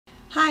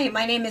Hi,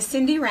 my name is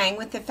Cindy Rang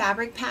with the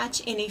Fabric Patch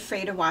in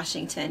Ephrata,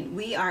 Washington.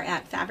 We are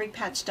at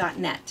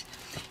fabricpatch.net,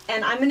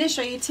 and I'm going to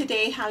show you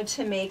today how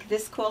to make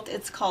this quilt.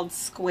 It's called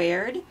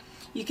Squared.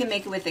 You can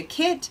make it with a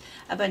kit,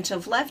 a bunch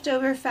of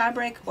leftover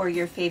fabric, or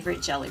your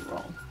favorite jelly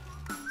roll.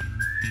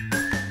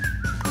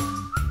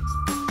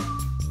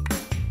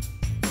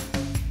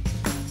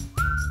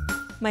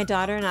 My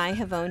daughter and I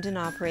have owned and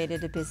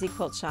operated a busy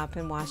quilt shop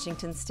in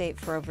Washington State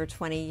for over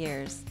 20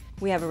 years.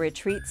 We have a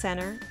retreat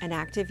center, an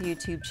active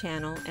YouTube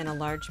channel, and a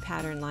large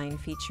pattern line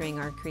featuring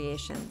our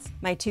creations.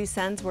 My two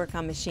sons work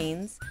on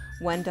machines.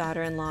 One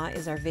daughter-in-law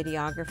is our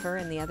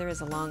videographer and the other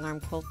is a long-arm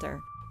quilter.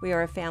 We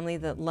are a family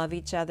that love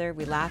each other,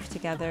 we laugh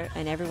together,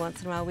 and every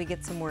once in a while we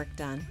get some work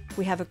done.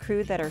 We have a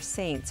crew that are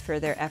saints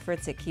for their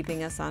efforts at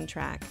keeping us on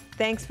track.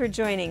 Thanks for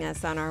joining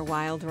us on our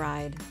wild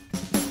ride.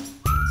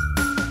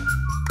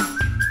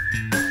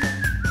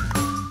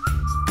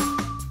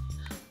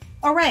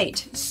 All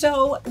right,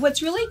 so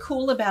what's really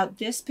cool about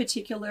this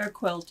particular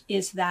quilt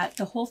is that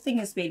the whole thing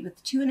is made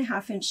with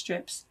 2.5-inch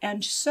strips,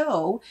 and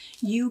so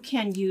you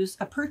can use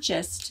a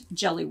purchased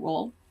jelly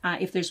roll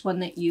if there's one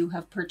that you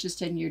have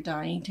purchased and you're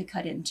dying to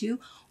cut into,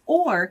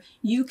 or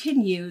you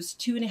can use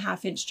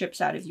 2.5-inch strips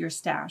out of your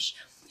stash.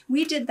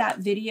 We did that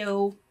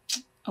video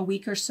a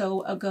week or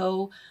so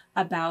ago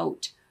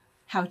about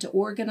how to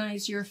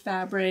organize your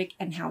fabric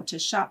and how to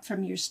shop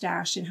from your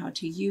stash and how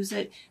to use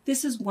it.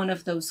 This is one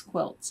of those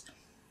quilts.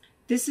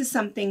 This is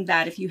something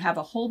that if you have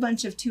a whole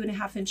bunch of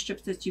 2.5-inch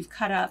strips that you've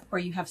cut up, or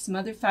you have some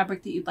other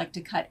fabric that you'd like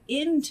to cut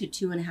into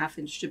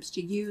 2.5-inch strips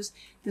to use,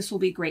 this will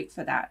be great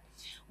for that.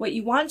 What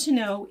you want to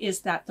know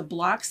is that the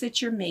blocks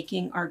that you're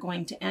making are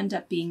going to end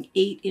up being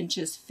 8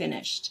 inches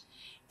finished.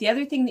 The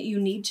other thing that you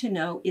need to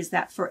know is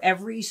that for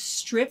every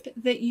strip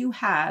that you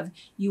have,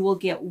 you will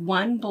get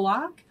 1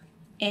 block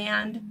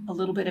and a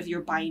little bit of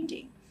your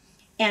binding.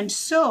 And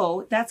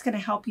so that's going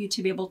to help you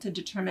to be able to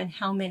determine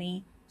how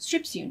many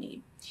strips you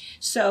need.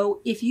 So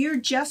if you're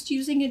just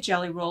using a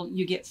jelly roll,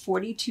 you get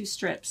 42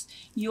 strips.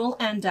 You'll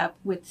end up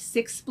with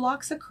 6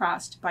 blocks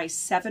across by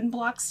 7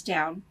 blocks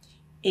down,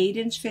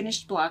 8-inch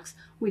finished blocks,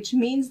 which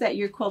means that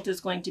your quilt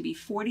is going to be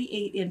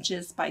 48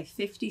 inches by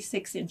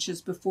 56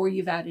 inches before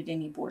you've added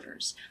any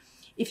borders.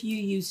 If you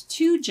use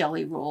 2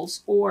 jelly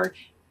rolls or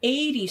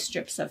 80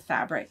 strips of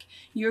fabric,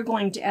 you're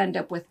going to end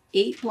up with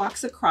 8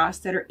 blocks across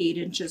that are 8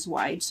 inches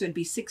wide, so it'd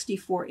be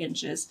 64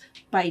 inches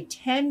by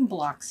 10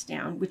 blocks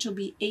down, which will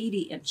be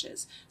 80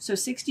 inches. So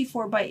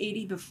 64 by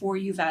 80 before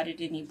you've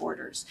added any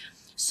borders.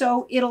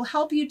 So it'll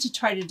help you to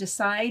try to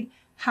decide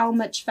how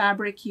much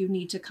fabric you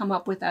need to come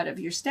up with out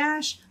of your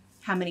stash,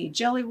 how many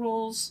jelly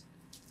rolls,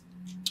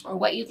 or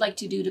what you'd like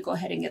to do to go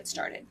ahead and get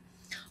started.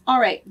 All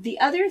right, the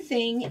other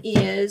thing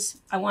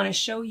is I want to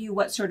show you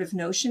what sort of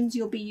notions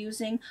you'll be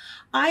using.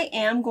 I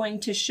am going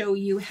to show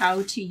you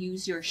how to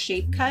use your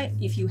shape cut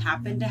if you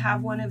happen to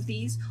have one of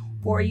these,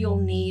 or you'll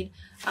need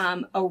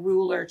a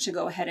ruler to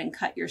go ahead and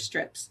cut your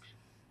strips.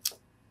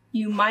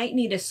 You might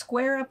need a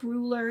square up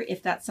ruler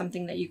if that's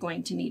something that you're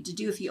going to need to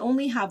do. If you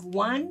only have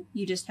one,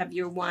 you just have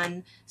your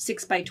one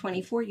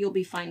 6x24, you'll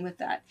be fine with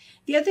that.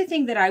 The other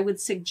thing that I would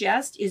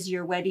suggest is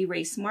your wet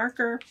erase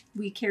marker.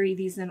 We carry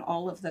these in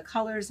all of the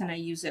colors and I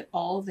use it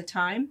all the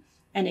time.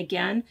 And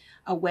again,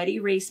 a wet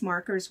erase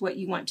marker is what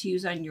you want to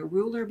use on your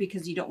ruler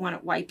because you don't want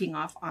it wiping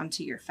off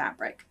onto your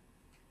fabric.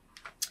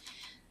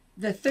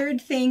 The third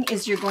thing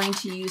is you're going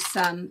to use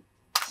some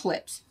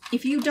clips.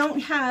 If you don't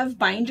have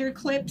binder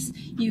clips,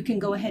 you can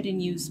go ahead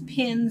and use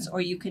pins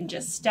or you can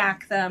just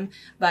stack them,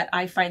 but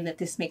I find that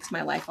this makes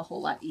my life a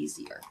whole lot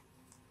easier.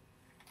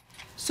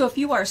 So if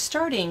you are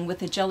starting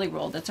with a jelly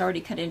roll that's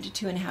already cut into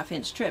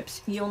 2.5-inch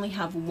strips, you only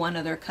have one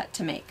other cut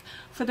to make.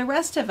 For the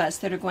rest of us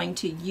that are going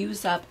to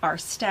use up our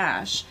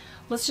stash,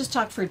 let's just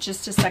talk for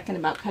just a second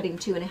about cutting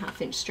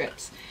 2.5-inch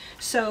strips.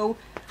 So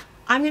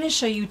I'm going to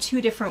show you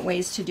 2 different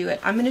ways to do it.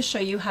 I'm going to show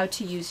you how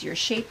to use your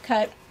shape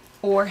cut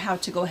or how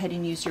to go ahead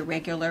and use your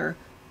regular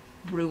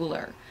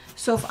ruler.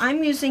 So if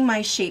I'm using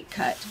my shape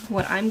cut,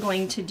 what I'm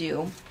going to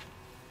do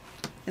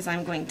is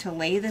I'm going to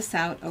lay this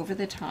out over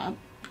the top,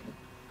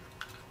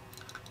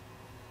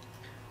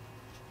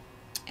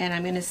 and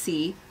I'm going to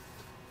see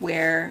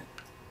where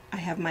I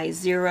have my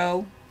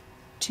 0,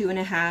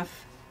 2.5,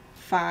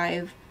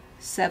 5,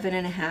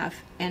 7.5,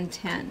 and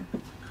 10.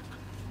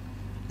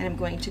 And I'm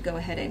going to go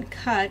ahead and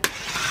cut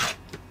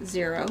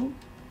 0,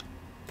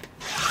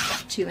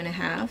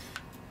 2.5,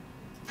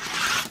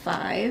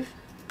 5,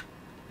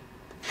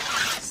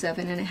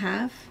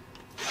 7.5,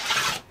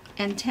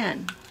 and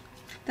 10.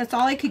 That's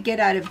all I could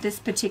get out of this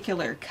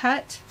particular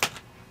cut.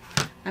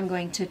 I'm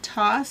going to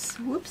toss,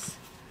 whoops,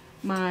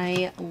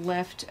 my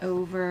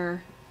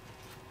leftover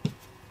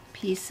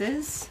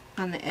pieces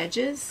on the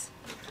edges.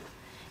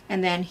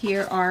 And then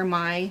here are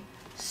my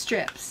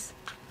strips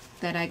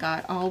that I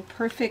got all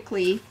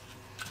perfectly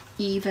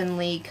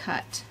evenly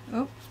cut.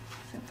 Oh,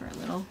 except for a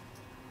little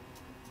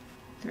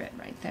thread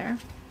right there.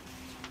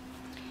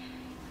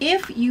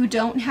 If you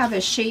don't have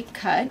a shape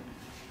cut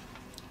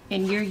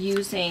and you're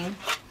using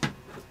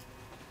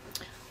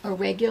a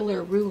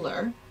regular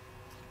ruler,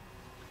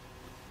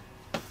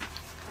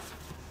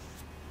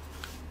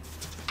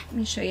 Let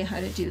me show you how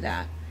to do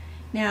that.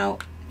 Now,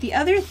 the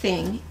other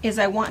thing is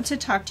I want to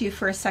talk to you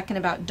for a second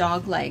about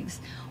dog legs.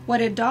 What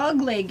a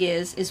dog leg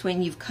is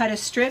when you've cut a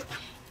strip,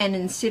 and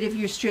instead of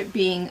your strip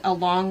being a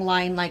long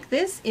line like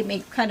this, it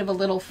makes kind of a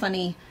little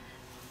funny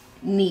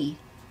knee,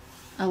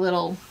 a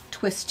little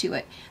twist to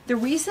it. The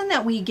reason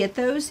that we get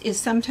those is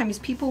sometimes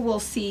people will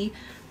see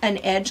an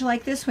edge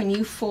like this. When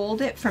you fold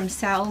it from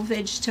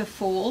salvage to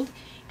fold,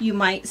 you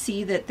might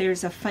see that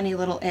there's a funny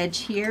little edge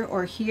here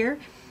or here,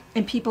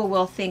 and people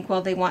will think,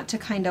 well, they want to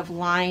kind of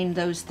line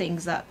those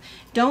things up.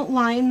 Don't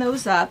line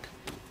those up.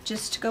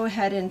 Just go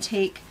ahead and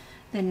take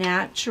the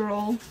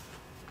natural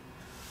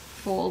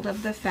fold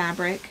of the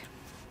fabric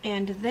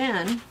and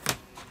then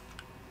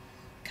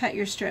cut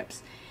your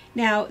strips.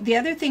 Now, the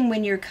other thing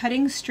when you're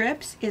cutting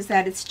strips is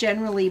that it's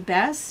generally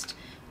best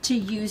to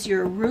use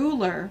your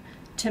ruler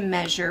to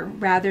measure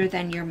rather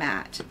than your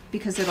mat,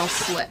 because it'll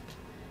slip.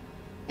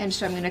 And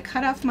so I'm going to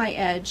cut off my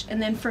edge,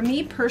 and then for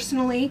me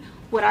personally,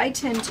 what I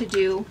tend to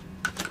do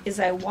is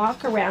I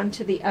walk around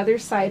to the other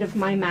side of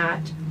my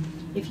mat.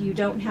 If you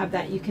don't have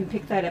that, you can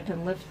pick that up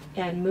and lift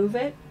and move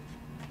it.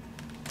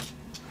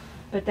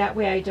 But that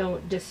way I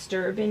don't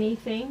disturb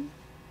anything.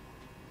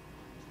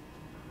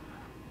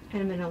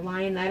 And I'm going to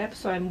line that up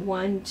so I'm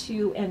 1,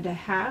 2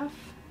 1/2.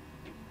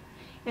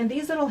 And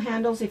these little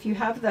handles, if you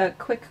have the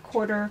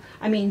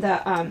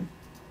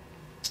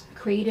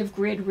Creative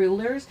Grid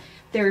rulers,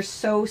 they're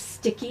so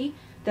sticky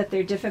that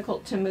they're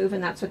difficult to move,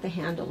 and that's what the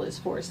handle is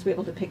for, is to be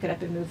able to pick it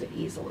up and move it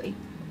easily.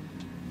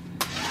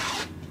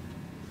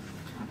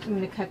 I'm going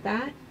to cut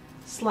that,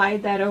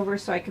 slide that over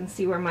so I can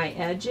see where my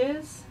edge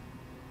is,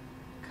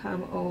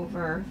 come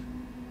over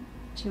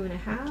 2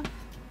 1/2,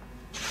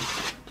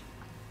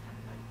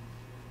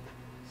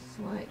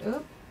 slide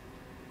up.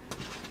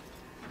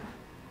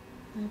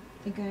 I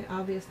think I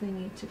obviously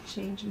need to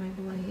change my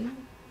blade.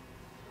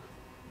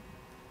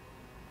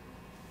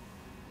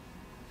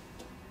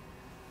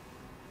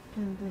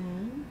 And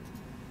then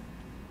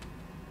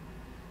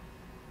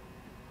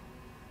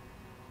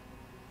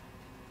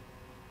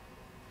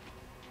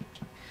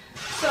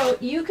so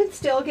you can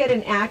still get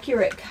an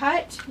accurate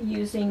cut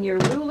using your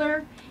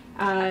ruler.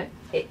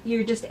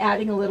 You're just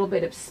adding a little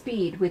bit of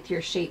speed with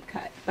your shape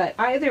cut, but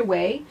either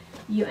way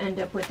you end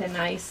up with a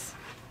nice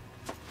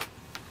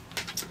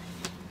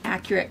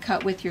accurate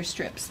cut with your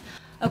strips.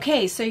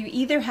 Okay, so you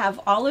either have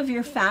all of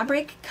your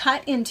fabric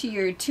cut into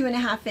your 2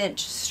 1/2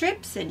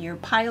 strips in your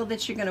pile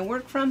that you're going to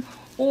work from,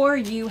 or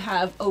you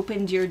have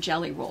opened your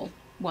jelly roll,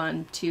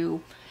 1,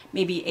 2,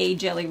 maybe a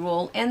jelly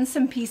roll and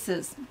some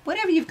pieces,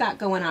 whatever you've got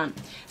going on.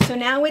 So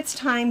now it's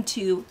time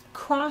to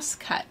cross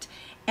cut.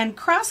 And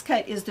cross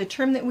cut is the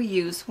term that we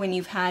use when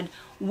you've had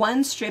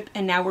one strip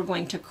and now we're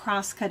going to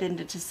cross cut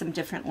into some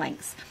different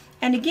lengths.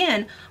 And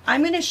again,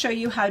 I'm going to show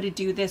you how to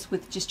do this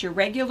with just your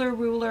regular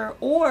ruler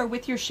or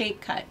with your shape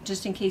cut,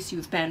 just in case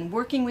you've been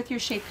working with your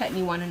shape cut and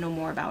you want to know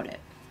more about it.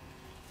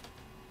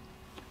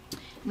 I'm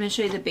going to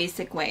show you the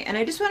basic way. And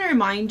I just want to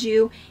remind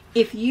you,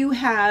 if you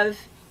have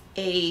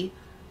a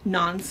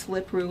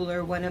non-slip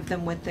ruler, one of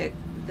them with the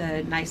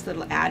nice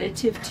little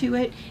additive to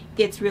it,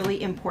 it's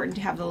really important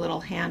to have the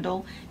little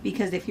handle,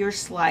 because if you're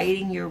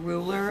sliding your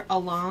ruler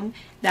along,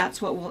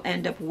 that's what will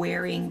end up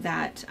wearing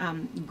that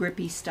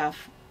grippy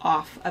stuff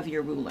off of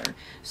your ruler.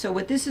 So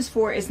what this is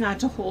for is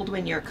not to hold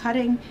when you're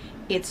cutting,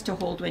 it's to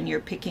hold when you're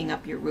picking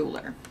up your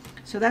ruler.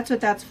 So that's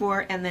what that's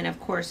for, and then of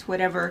course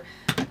whatever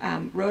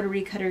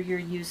rotary cutter you're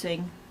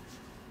using.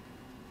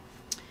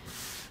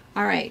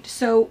 Alright,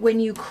 so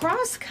when you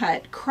cross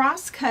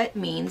cut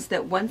means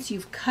that once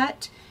you've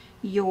cut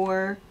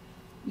your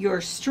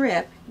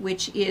strip,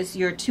 which is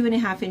your 2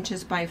 1/2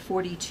 inches by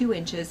 42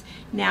 inches,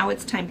 now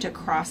it's time to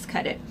cross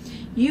cut it.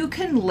 You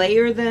can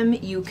layer them,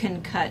 you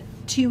can cut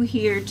 2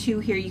 here, 2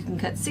 here, you can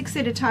cut 6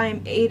 at a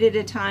time, 8 at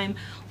a time,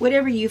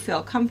 whatever you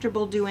feel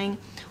comfortable doing.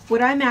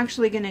 What I'm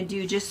actually going to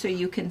do, just so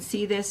you can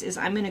see this, is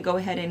I'm going to go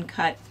ahead and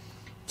cut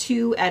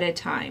 2 at a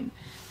time.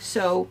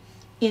 So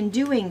in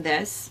doing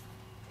this,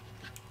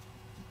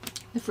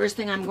 the first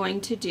thing I'm going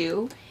to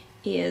do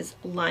is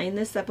line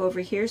this up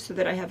over here so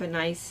that I have a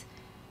nice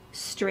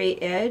straight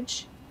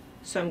edge.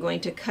 So I'm going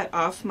to cut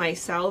off my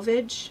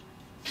salvage.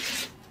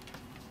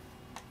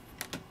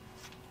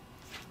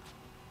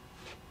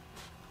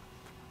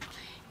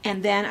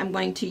 And then I'm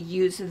going to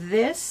use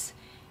this,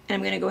 and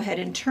I'm going to go ahead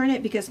and turn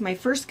it, because my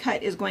first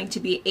cut is going to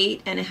be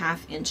 8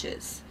 1/2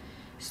 inches.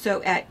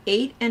 So at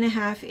 8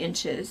 1/2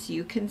 inches,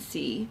 you can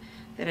see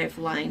that I've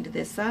lined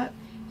this up.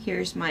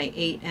 Here's my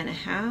 8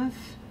 1/2.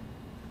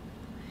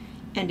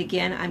 And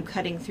again, I'm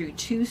cutting through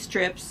 2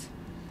 strips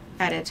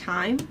at a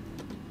time.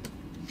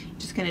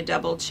 Just going to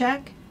double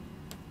check.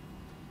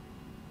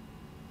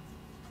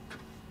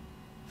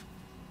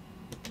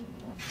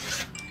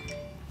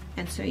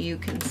 And so you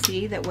can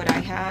see that what I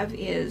have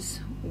is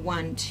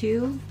 1,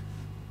 2,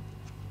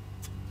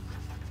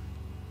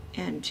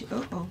 and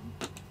 2,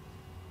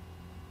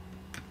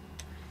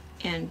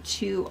 and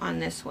 2 on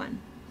this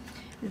one.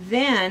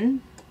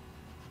 Then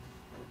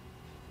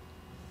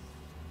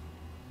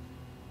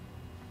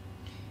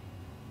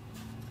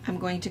I'm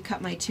going to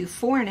cut my two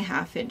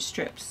 4.5 inch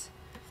strips.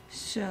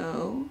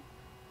 So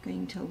I'm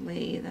going to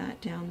lay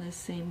that down the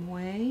same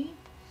way.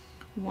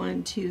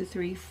 1, 2,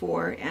 3,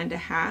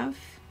 4.5.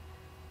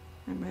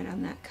 I'm right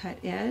on that cut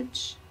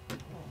edge.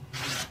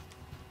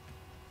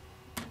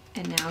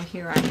 And now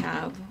here I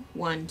have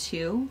 1,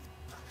 2,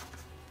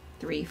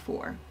 3,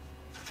 4.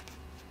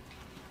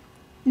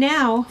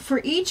 Now for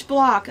each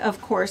block,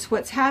 of course,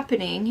 what's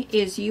happening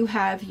is you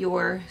have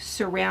your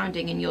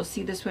surrounding, and you'll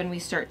see this when we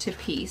start to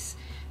piece,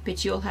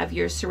 but you'll have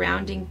your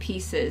surrounding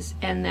pieces,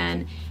 and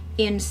then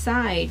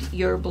inside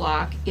your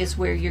block is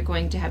where you're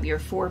going to have your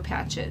 4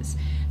 patches.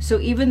 So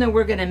even though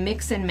we're going to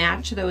mix and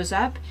match those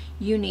up,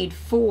 you need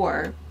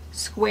 4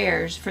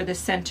 squares for the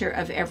center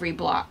of every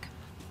block.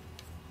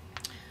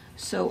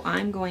 So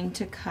I'm going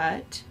to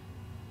cut,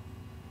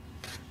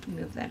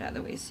 move that out of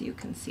the way so you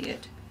can see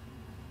it,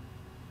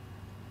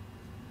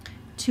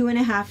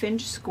 2.5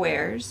 inch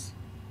squares,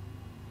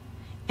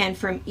 and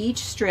from each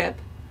strip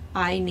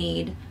I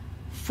need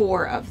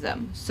 4 of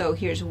them. So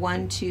here's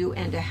 1,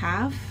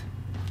 2.5.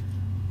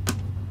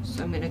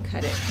 So I'm going to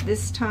cut it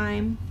this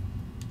time.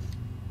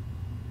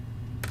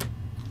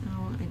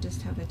 Oh, I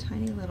just have a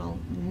tiny little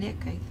nick,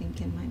 I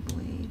think, in my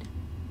blade.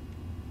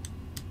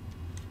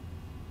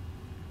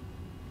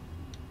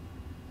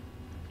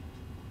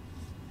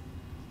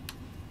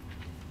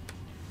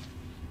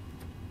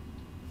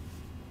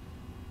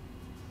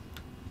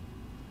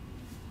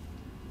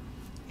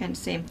 And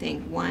same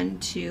thing, 1,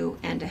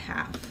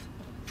 2.5.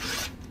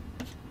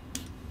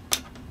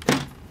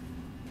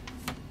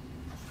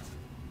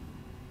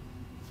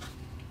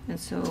 And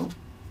so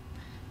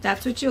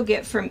that's what you'll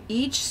get from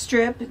each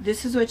strip.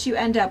 This is what you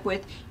end up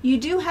with. You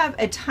do have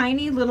a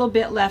tiny little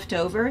bit left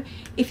over.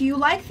 If you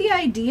like the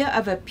idea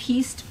of a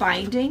pieced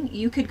binding,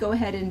 you could go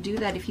ahead and do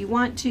that if you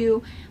want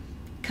to.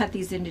 Cut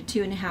these into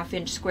 2.5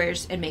 inch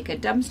squares and make a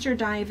dumpster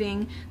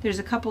diving. There's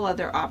a couple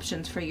other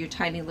options for your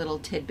tiny little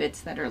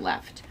tidbits that are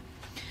left.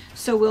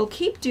 So we'll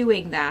keep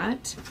doing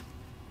that.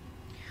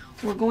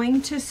 We're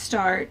going to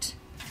start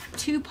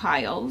 2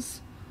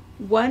 piles.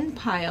 One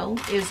pile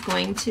is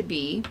going to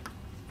be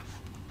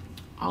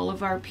all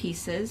of our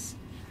pieces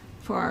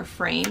for our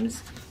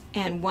frames,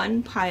 and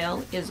one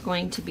pile is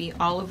going to be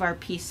all of our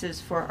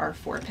pieces for our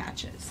 4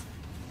 patches.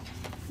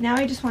 Now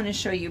I just want to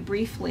show you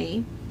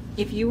briefly,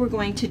 if you were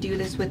going to do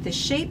this with the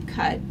shape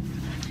cut,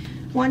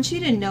 I want you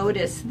to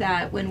notice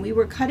that when we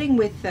were cutting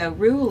with the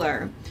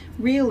ruler,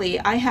 really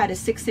I had a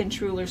 6-inch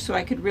ruler, so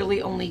I could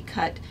really only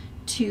cut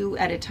 2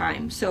 at a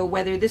time. So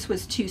whether this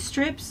was 2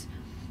 strips,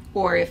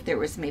 or if there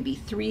was maybe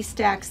 3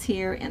 stacks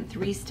here and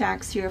 3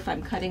 stacks here, if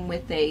I'm cutting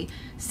with a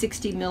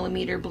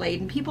 60mm blade.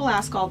 And people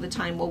ask all the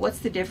time, well, what's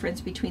the difference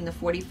between the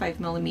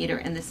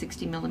 45mm and the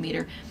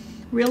 60mm?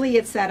 Really,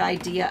 it's that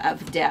idea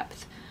of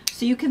depth.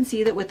 So you can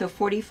see that with a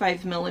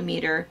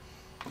 45mm,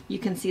 you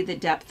can see the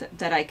depth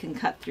that I can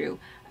cut through.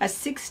 A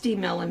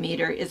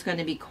 60mm is going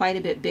to be quite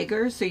a bit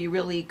bigger, so you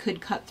really could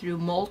cut through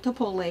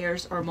multiple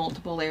layers or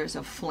multiple layers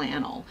of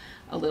flannel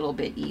a little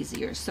bit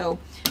easier. So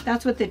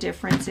that's what the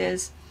difference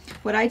is.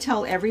 What I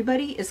tell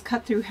everybody is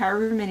cut through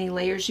however many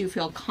layers you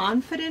feel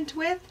confident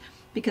with,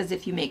 because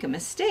if you make a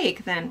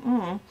mistake,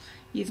 then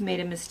you've made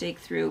a mistake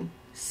through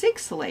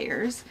 6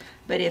 layers,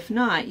 but if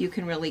not, you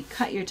can really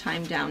cut your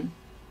time down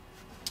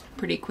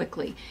pretty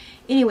quickly.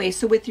 Anyway,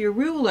 so with your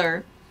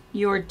ruler,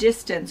 your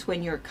distance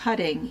when you're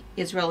cutting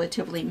is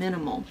relatively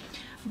minimal.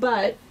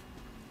 But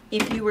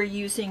if you were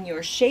using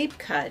your shape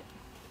cut,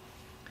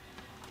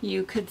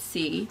 you could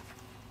see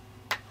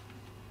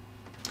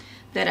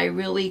that I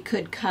really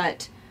could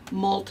cut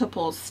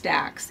multiple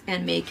stacks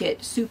and make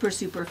it super,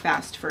 super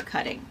fast for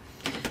cutting.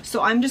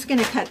 So I'm just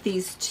going to cut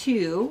these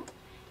 2,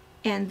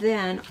 and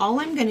then all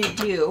I'm going to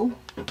do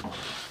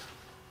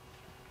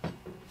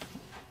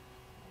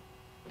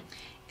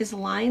is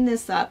line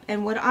this up.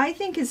 And what I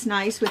think is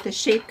nice with the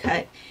shape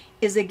cut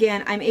is,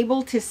 again, I'm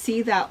able to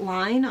see that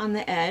line on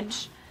the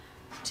edge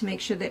to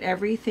make sure that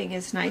everything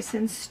is nice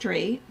and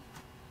straight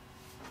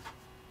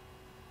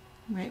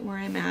right where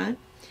I'm at.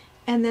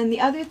 And then the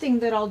other thing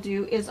that I'll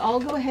do is I'll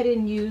go ahead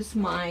and use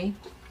my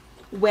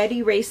wet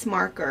erase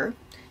marker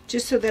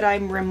just so that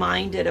I'm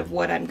reminded of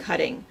what I'm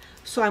cutting.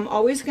 So I'm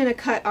always going to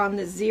cut on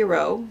the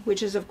 0,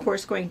 which is of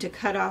course going to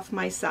cut off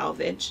my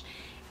selvage.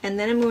 And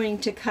then I'm going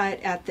to cut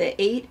at the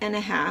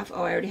 8.5.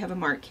 Oh, I already have a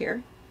mark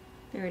here.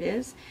 There it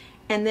is.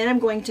 And then I'm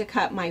going to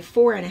cut my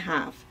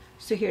 4.5.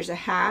 So here's a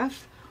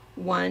half,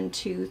 1,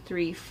 2,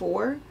 3,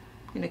 4. I'm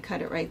going to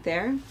cut it right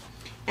there.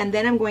 And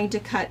then I'm going to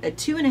cut a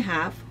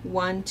 2.5,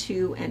 1,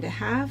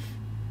 2.5,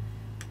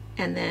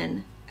 and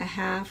then a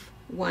half,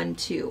 1,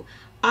 2.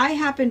 I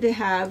happen to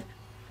have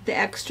the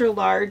extra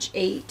large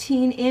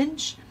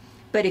 18-inch,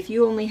 but if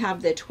you only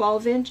have the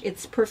 12-inch,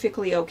 it's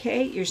perfectly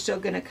okay. You're still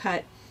going to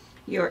cut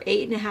your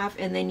 8.5,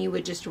 and then you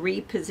would just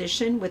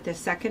reposition with the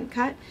second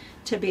cut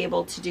to be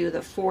able to do the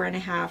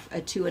 4.5,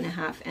 a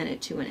 2.5, and a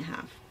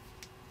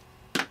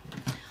 2.5.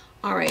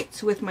 All right,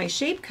 so with my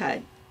shape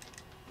cut,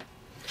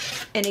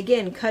 and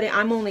again,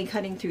 I'm only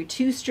cutting through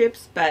 2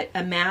 strips, but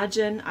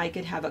imagine I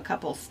could have a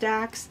couple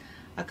stacks,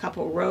 a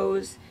couple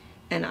rows,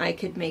 and I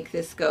could make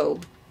this go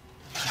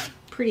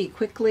pretty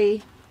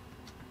quickly.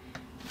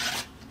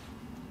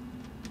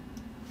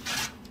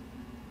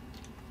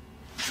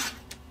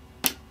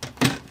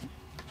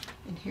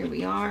 And here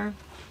we are.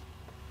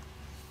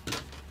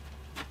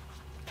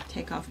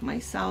 Take off my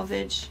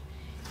selvage.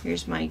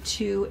 Here's my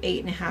two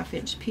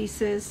 8.5-inch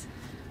pieces,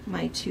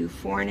 my two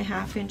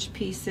 4.5-inch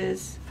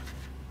pieces,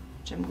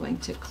 which I'm going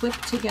to clip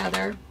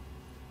together.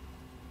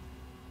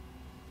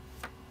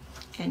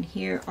 And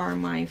here are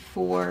my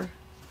 4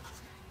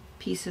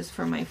 pieces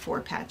for my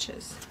 4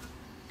 patches.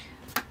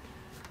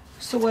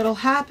 So what'll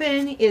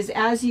happen is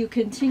as you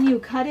continue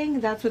cutting,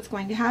 that's what's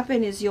going to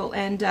happen, is you'll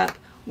end up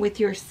with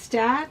your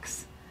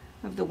stacks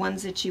of the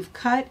ones that you've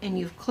cut and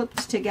you've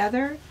clipped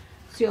together.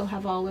 So you'll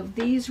have all of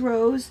these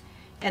rows,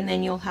 and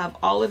then you'll have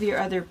all of your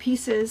other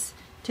pieces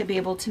to be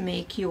able to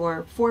make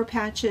your 4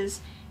 patches,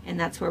 and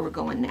that's where we're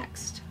going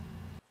next.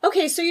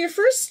 Okay, so your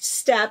first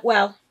step,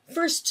 well,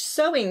 first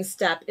sewing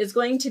step is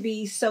going to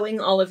be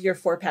sewing all of your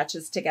 4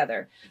 patches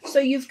together. So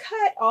you've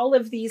cut all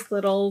of these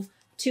little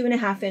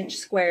 2.5-inch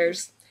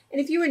squares. And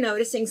if you were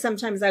noticing,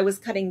 sometimes I was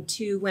cutting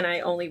 2 when I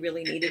only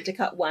really needed to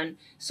cut 1.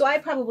 So I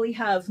probably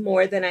have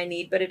more than I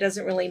need, but it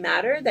doesn't really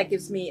matter. That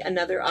gives me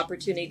another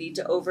opportunity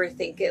to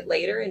overthink it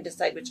later and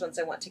decide which ones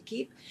I want to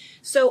keep.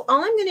 So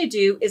all I'm going to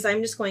do is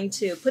I'm just going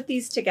to put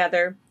these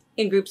together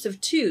in groups of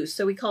 2.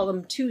 So we call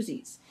them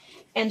twosies.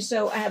 And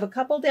so I have a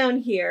couple down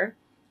here.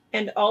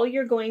 And all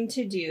you're going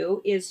to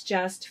do is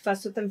just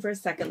fuss with them for a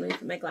second. Let me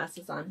put my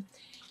glasses on.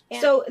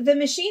 So the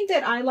machine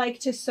that I like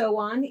to sew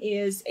on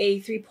is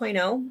a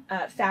 3.0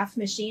 FAF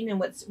machine.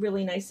 And what's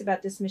really nice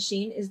about this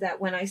machine is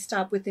that when I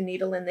stop with the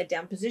needle in the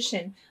down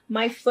position,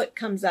 my foot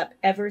comes up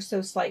ever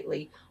so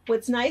slightly.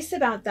 What's nice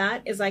about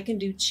that is I can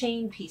do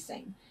chain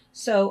piecing.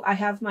 So I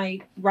have my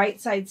right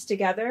sides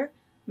together,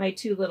 my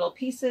 2 little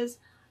pieces.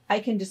 I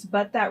can just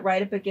butt that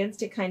right up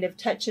against it, kind of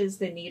touches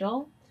the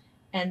needle.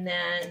 And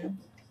then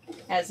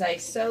as I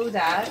sew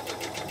that,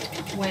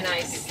 when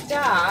I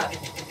stop,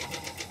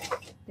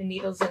 the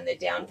needle's in the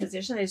down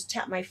position. I just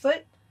tap my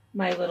foot,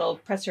 my little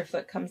presser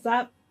foot comes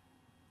up,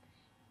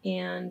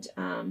 and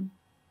I'm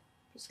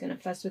just going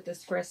to fuss with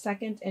this for a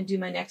second and do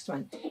my next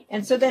one.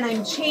 And so then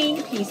I'm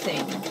chain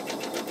piecing.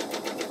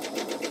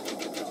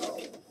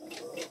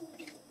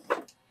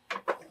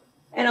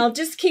 And I'll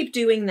just keep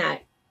doing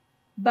that.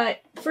 But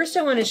first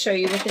I want to show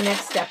you what the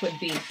next step would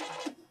be.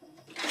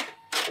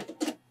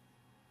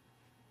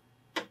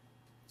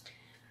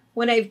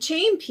 When I've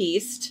chain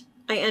pieced,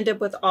 I end up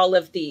with all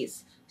of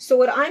these. So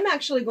what I'm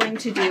actually going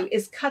to do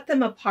is cut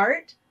them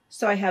apart.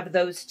 So I have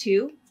those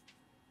 2,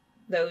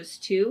 those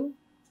 2,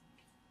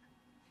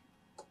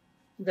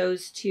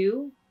 those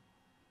 2.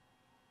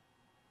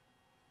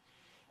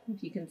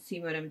 If you can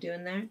see what I'm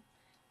doing there,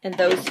 and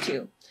those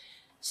 2.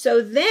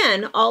 So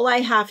then all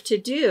I have to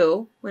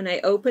do when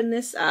I open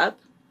this up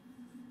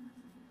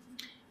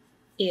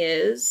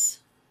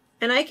is,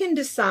 and I can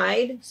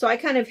decide, so I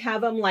kind of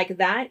have them like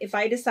that. If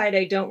I decide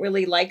I don't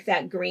really like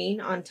that green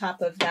on top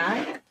of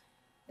that,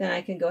 then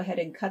I can go ahead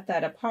and cut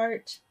that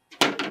apart,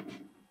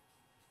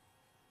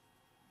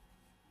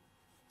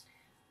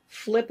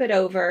 flip it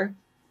over,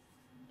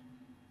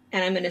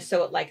 and I'm going to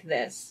sew it like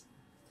this.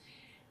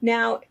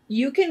 Now,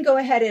 you can go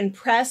ahead and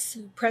press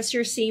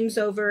your seams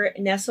over,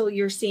 nestle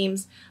your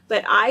seams,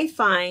 but I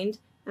find,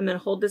 I'm going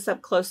to hold this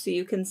up close so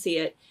you can see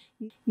it,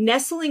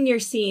 nestling your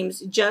seams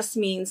just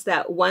means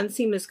that one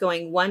seam is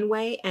going one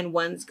way and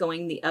one's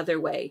going the other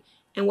way.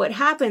 And what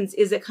happens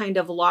is it kind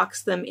of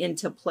locks them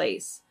into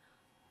place.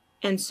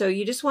 And so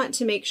you just want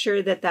to make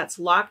sure that that's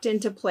locked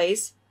into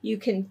place. You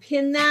can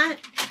pin that,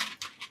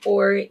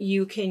 or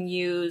you can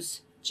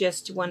use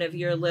just one of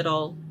your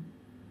little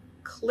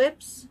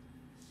clips.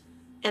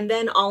 And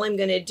then all I'm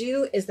going to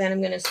do is then I'm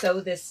going to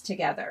sew this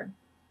together.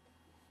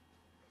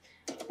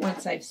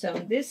 Once I've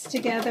sewn this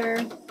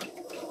together,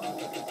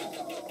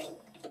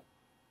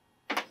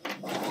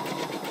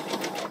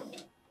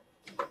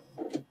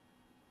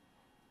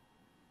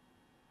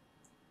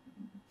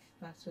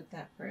 fuss with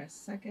that for a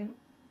second.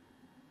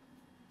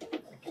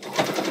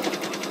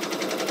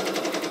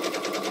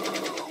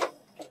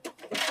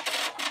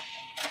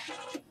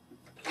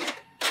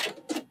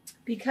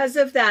 Because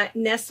of that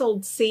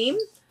nestled seam,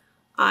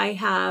 I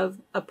have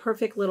a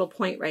perfect little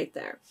point right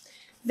there.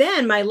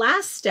 Then my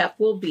last step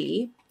will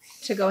be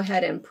to go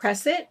ahead and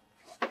press it.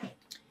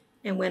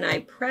 And when I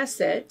press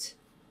it,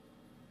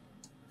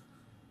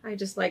 I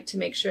just like to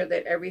make sure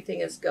that everything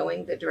is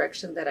going the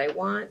direction that I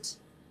want.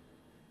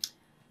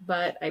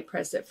 But I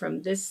press it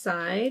from this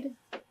side.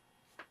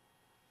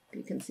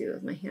 You can see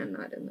with my hand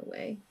not in the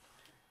way.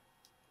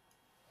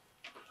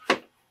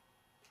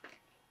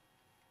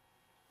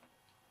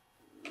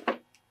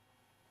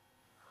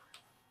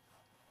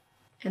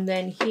 And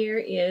then here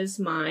is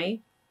my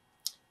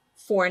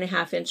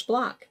 4.5-inch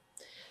block.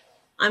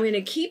 I'm going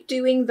to keep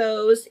doing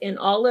those in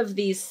all of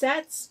these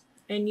sets,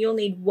 and you'll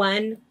need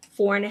one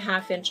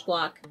 4.5-inch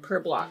block per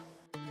block.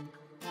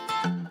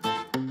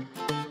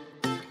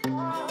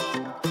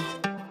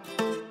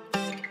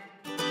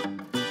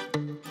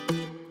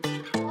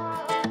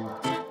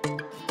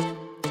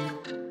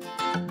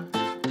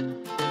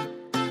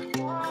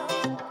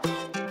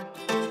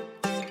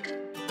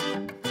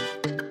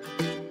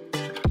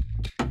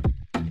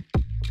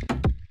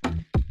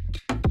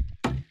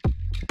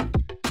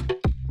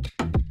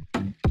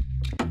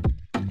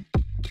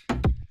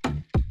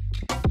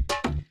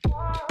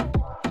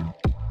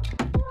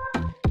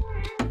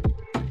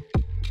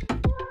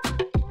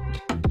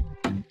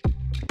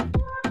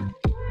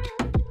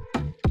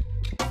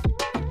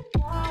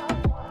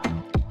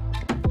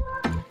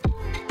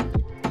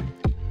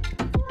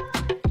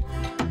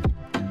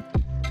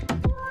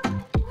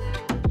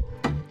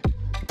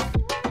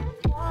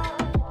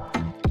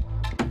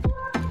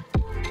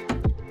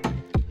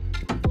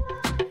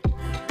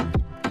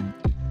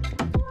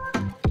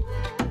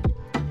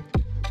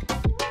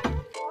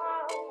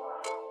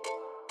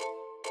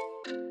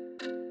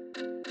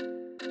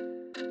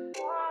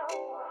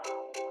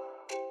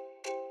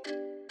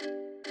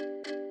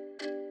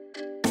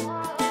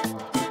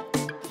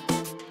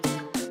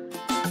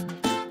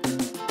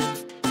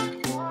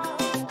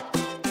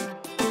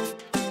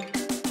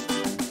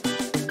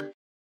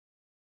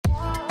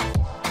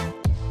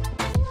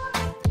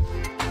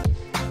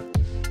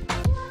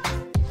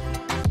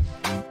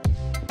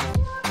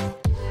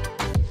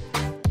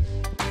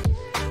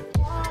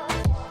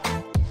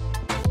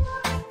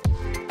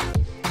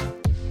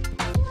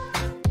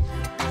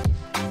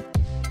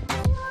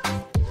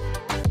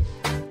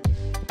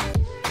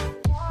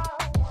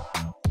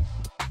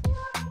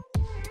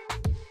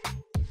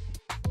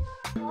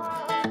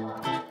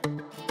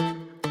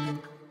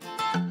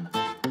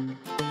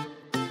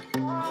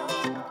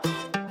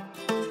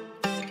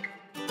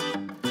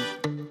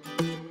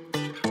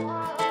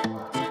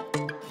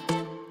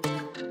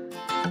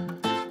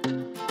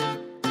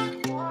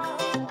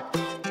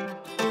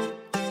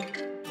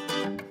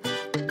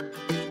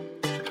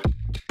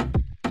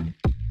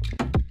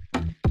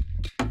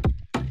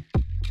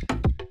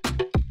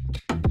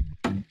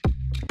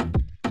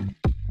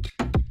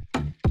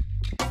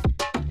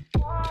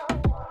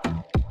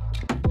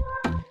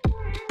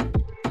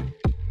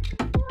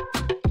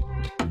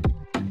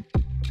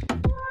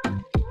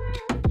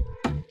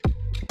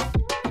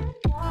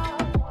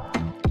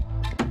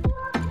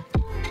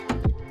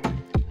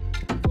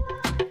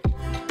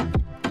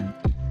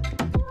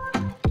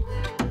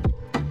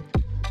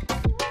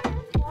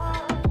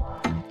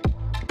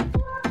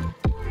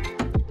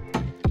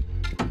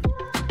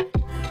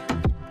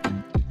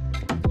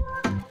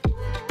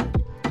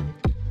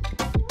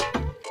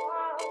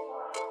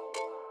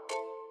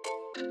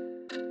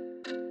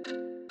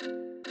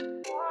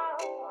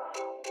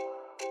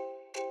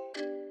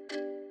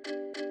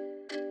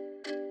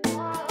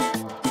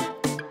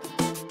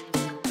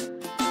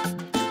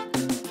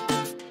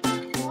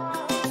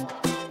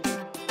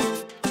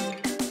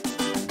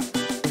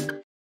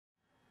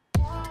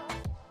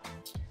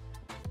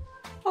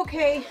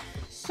 Okay,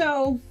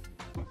 so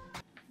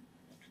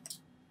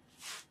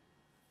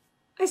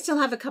I still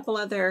have a couple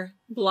other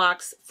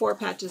blocks, 4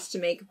 patches to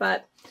make,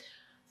 but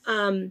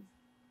I'm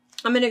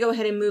going to go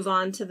ahead and move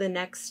on to the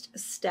next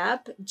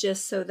step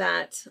just so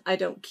that I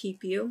don't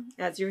keep you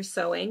as you're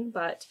sewing,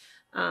 but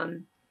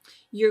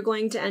you're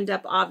going to end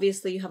up,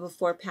 obviously you have a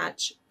 4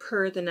 patch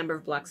per the number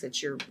of blocks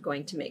that you're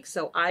going to make.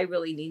 So I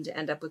really need to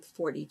end up with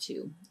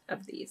 42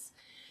 of these.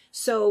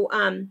 So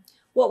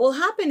what will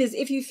happen is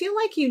if you feel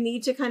like you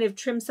need to kind of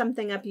trim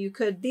something up, you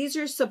could. These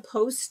are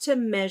supposed to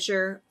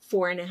measure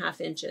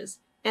 4.5 inches,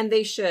 and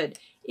they should.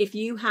 If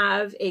you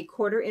have a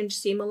 1/4 inch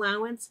seam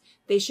allowance,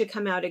 they should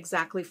come out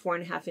exactly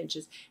 4.5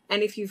 inches.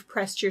 And if you've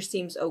pressed your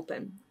seams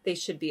open, they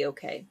should be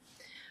okay.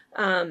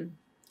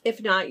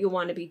 If not, you'll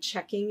want to be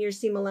checking your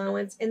seam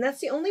allowance. And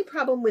that's the only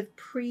problem with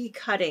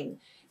pre-cutting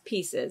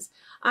pieces.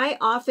 I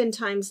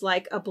oftentimes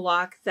like a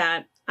block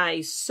that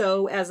I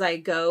sew as I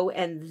go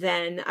and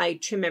then I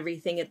trim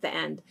everything at the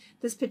end.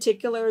 This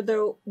particular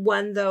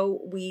one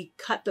though, we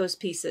cut those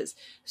pieces.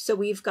 So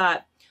we've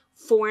got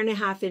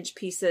 4.5 inch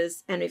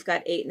pieces and we've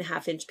got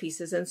 8.5 inch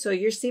pieces. And so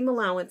your seam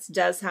allowance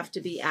does have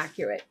to be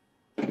accurate.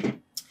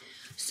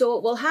 So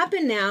what will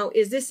happen now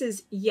is this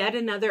is yet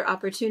another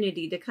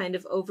opportunity to kind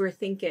of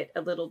overthink it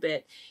a little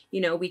bit. You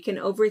know, we can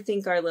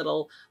overthink our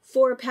little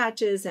 4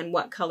 patches and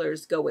what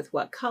colors go with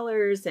what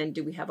colors, and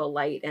do we have a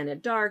light and a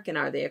dark, and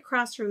are they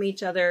across from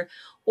each other,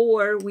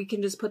 or we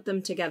can just put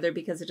them together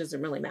because it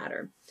doesn't really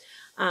matter.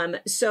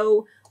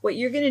 So what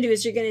you're going to do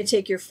is you're going to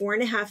take your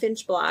 4.5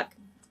 inch block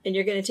and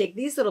you're going to take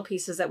these little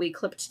pieces that we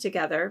clipped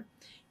together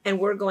and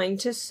we're going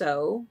to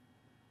sew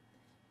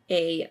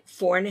a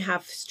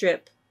 4.5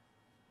 strip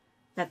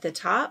at the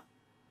top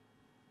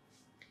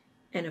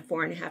and a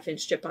 4.5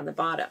 inch strip on the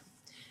bottom.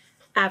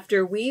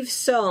 After we've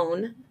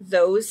sewn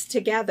those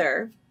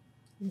together,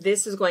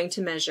 this is going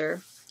to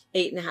measure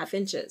 8.5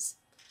 inches.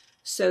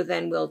 So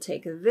then we'll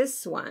take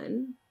this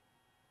one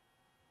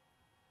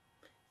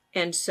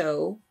and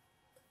sew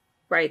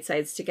right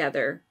sides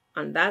together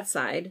on that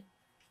side,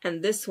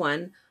 and this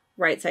one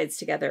right sides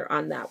together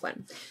on that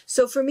one.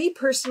 So for me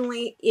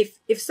personally,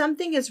 if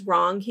something is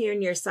wrong here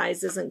and your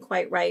size isn't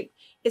quite right,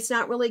 it's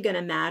not really going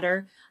to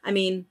matter. I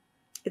mean,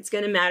 it's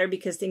going to matter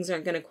because things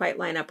aren't going to quite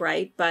line up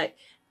right. But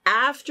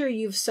after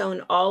you've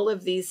sewn all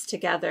of these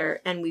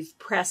together and we've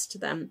pressed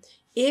them,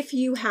 if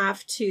you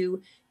have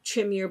to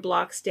trim your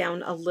blocks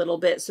down a little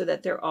bit so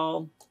that they're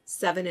all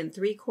 7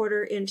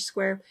 3/4 inch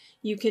square,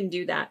 you can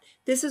do that.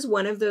 This is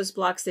one of those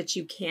blocks that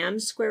you can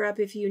square up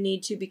if you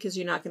need to because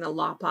you're not going to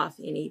lop off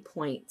any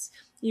points.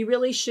 You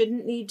really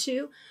shouldn't need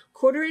to.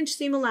 1/4 inch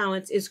seam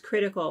allowance is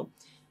critical,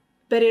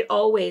 but it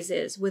always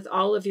is with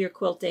all of your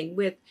quilting.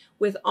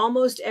 With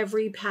almost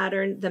every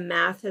pattern, the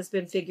math has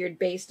been figured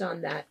based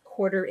on that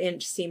 1/4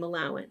 inch seam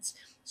allowance.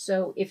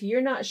 So if you're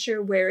not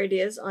sure where it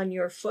is on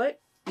your foot,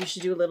 you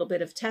should do a little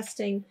bit of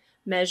testing,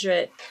 measure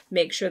it,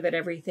 make sure that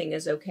everything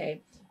is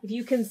okay. If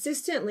you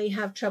consistently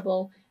have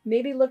trouble,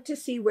 maybe look to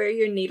see where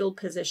your needle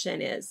position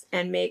is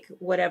and make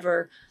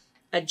whatever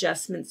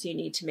adjustments you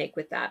need to make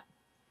with that.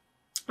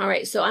 All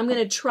right, so I'm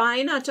going to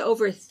try not to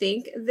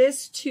overthink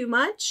this too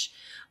much,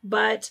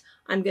 but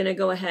I'm going to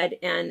go ahead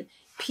and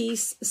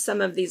piece some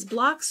of these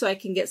blocks so I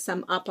can get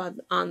some up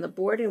on the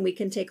board and we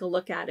can take a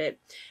look at it.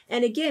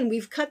 And again,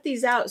 we've cut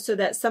these out so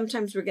that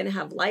sometimes we're going to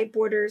have light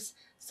borders,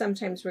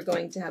 sometimes we're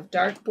going to have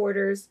dark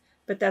borders,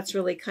 but that's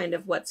really kind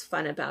of what's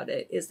fun about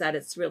it, is that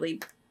it's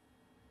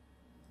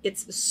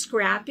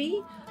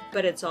scrappy,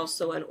 but it's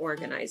also an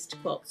organized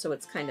quilt, so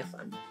it's kind of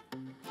fun.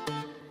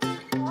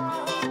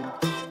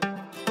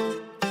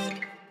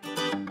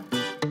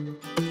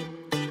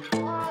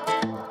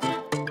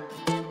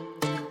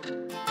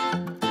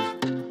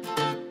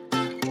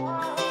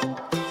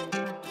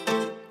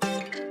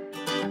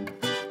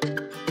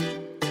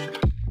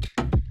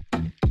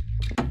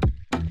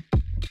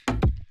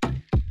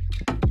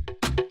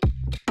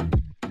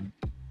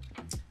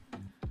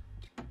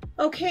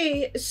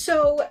 Okay,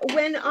 so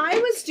when I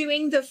was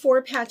doing the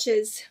 4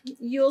 patches,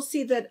 you'll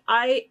see that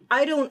I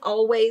don't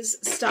always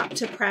stop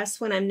to press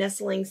when I'm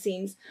nestling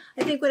seams.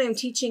 I think when I'm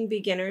teaching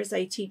beginners,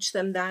 I teach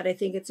them that. I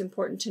think it's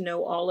important to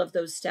know all of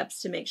those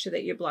steps to make sure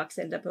that your blocks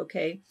end up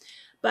okay.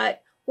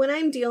 But when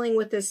I'm dealing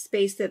with a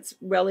space that's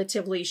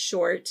relatively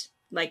short,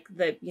 like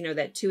that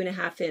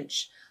 2.5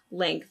 inch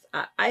length,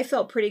 I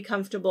felt pretty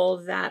comfortable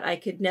that I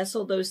could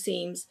nestle those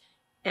seams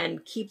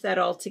and keep that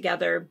all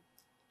together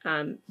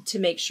to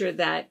make sure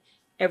that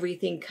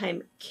everything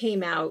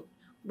came out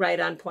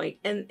right on point,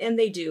 and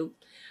they do.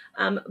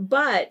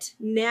 But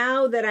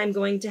now that I'm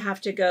going to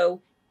have to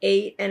go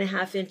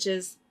 8.5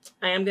 inches,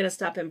 I am going to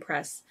stop and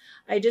press.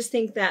 I just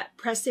think that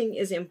pressing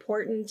is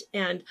important,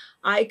 and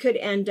I could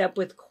end up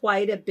with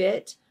quite a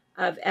bit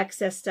of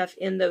excess stuff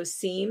in those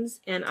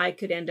seams, and I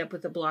could end up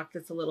with a block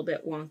that's a little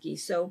bit wonky.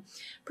 So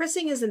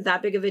pressing isn't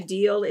that big of a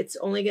deal. It's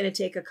only going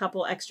to take a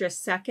couple extra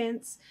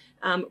seconds.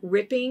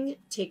 Ripping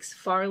takes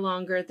far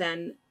longer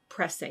than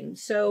pressing.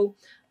 So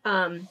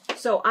I'm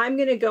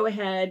going to go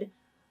ahead,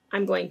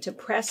 I'm going to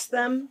press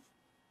them,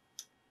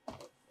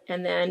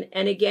 And then,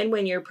 and again,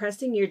 when you're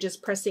pressing, you're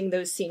just pressing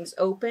those seams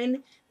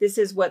open. This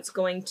is what's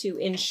going to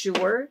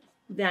ensure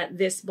that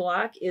this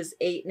block is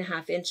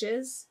 8.5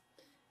 inches.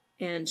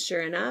 And sure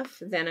enough,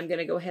 then I'm going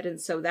to go ahead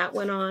and sew that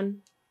one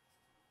on.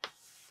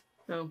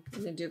 Oh,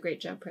 I'm going to do a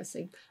great job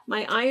pressing.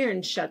 My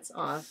iron shuts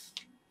off.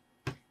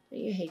 Don't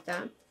you hate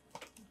that?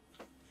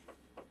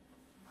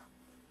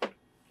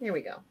 There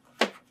we go.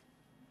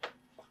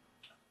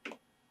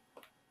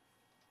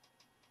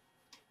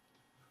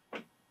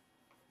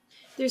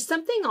 There's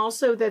something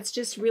also that's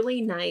just really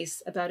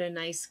nice about a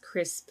nice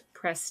crisp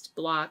pressed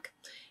block.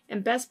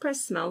 And Best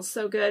Press smells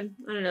so good.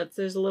 I don't know,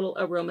 there's a little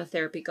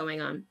aromatherapy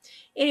going on.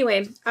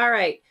 Anyway, all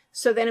right.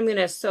 So then I'm going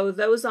to sew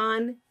those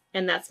on,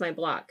 and that's my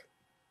block.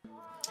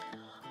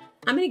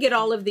 I'm going to get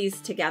all of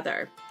these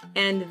together,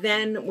 and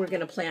then we're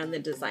going to play on the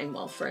design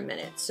wall for a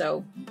minute.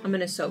 So I'm going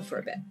to sew for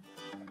a bit.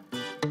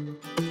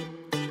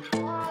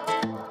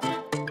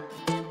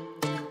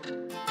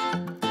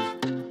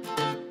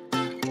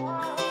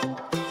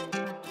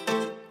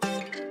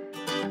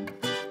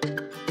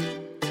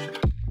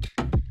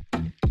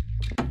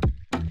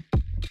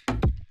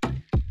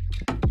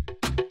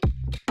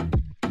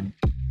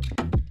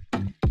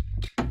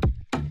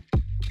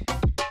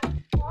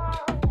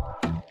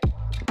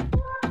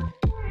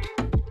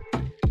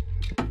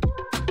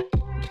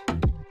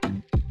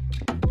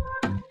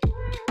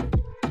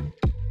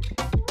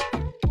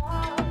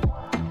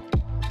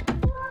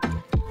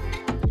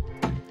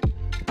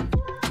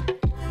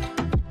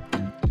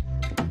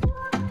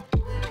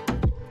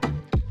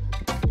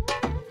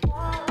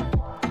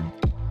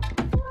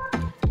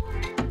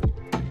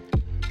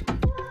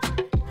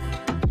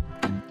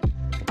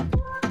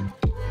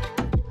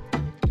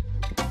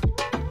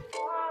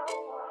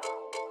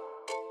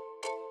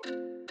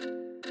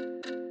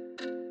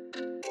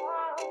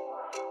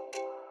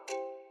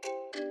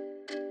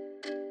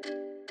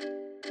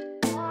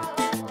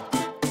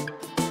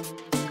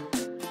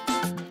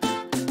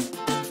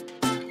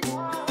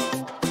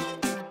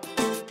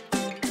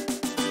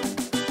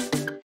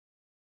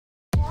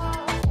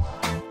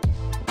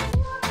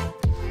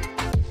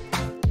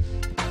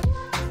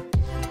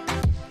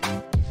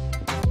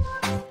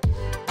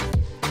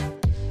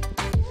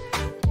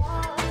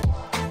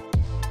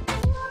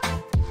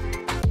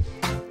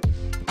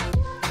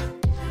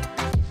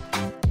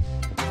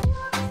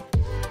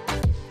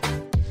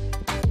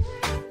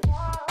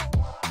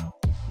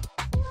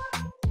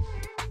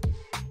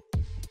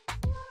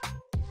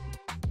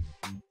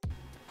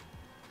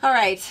 All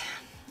right,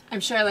 I'm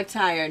sure I look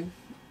tired.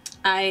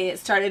 I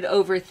started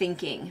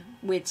overthinking,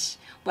 which,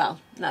 well,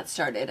 not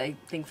started, I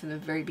think from the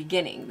very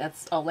beginning.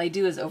 That's all I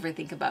do is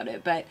overthink about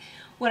it. But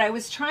what I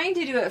was trying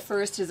to do at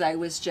first is I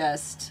was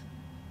just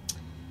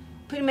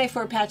putting my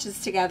 4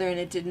 patches together and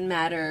it didn't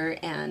matter,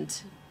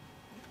 and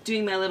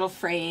doing my little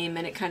frame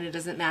and it kind of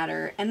doesn't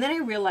matter. And then I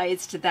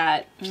realized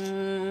that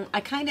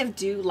I kind of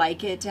do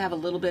like it to have a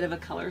little bit of a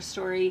color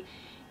story.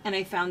 And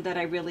I found that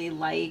I really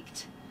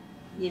liked,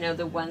 you know,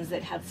 the ones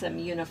that had some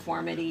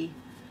uniformity,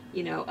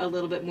 you know, a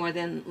little bit more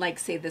than, like,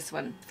 say this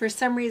one. For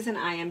some reason,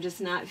 I am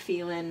just not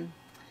feeling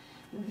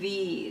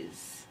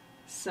these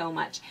so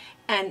much.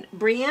 And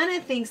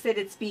Brianna thinks that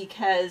it's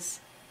because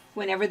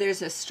whenever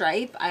there's a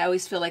stripe, I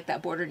always feel like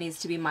that border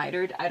needs to be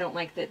mitered. I don't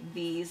like that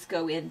these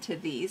go into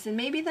these. And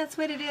maybe that's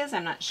what it is.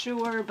 I'm not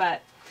sure,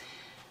 but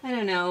I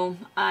don't know.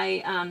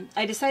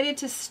 I decided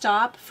to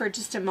stop for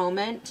just a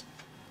moment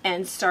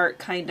and start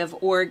kind of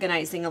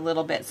organizing a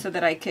little bit so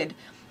that I could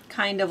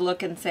kind of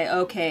look and say,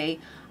 okay,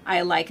 I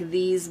like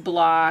these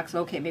blocks.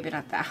 Okay, maybe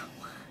not that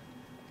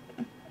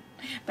one.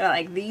 But I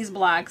like these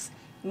blocks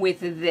with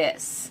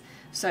this.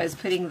 So I was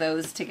putting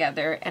those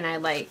together, and I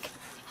like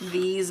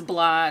these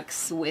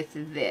blocks with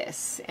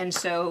this. And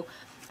so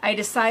I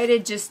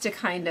decided just to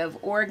kind of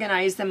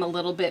organize them a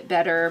little bit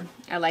better.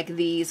 I like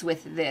these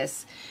with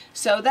this.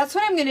 So that's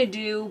what I'm going to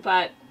do,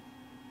 but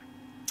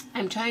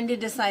I'm trying to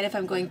decide if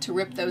I'm going to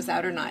rip those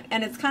out or not.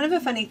 And it's kind of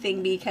a funny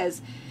thing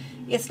because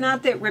it's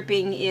not that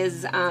ripping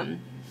is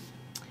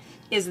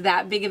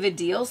that big of a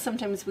deal.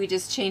 Sometimes we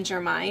just change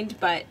our mind,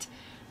 but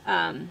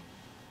and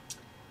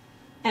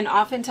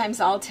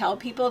oftentimes I'll tell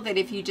people that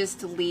if you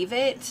just leave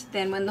it,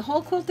 then when the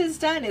whole quilt is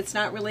done, it's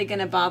not really going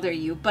to bother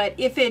you. But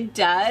if it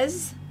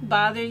does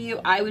bother you,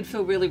 I would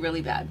feel really,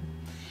 really bad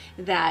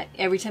that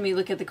every time you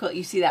look at the quilt,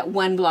 you see that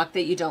one block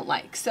that you don't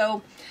like.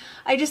 So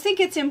I just think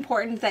it's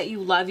important that you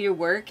love your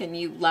work and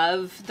you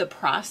love the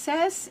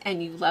process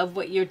and you love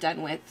what you're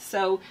done with.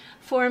 So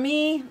for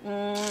me,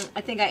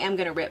 I think I am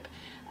going to rip.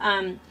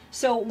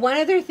 So one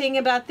other thing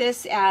about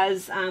this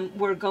as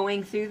we're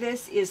going through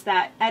this is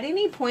that at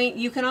any point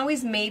you can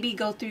always maybe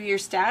go through your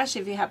stash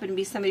if you happen to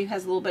be somebody who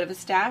has a little bit of a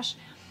stash.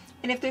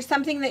 And if there's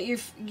something that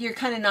you're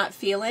kind of not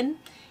feeling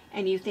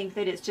and you think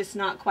that it's just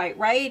not quite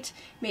right,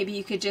 maybe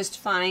you could just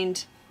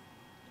find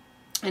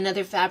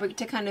another fabric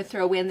to kind of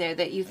throw in there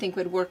that you think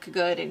would work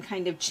good and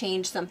kind of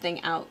change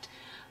something out.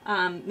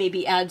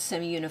 Maybe add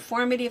some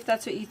uniformity if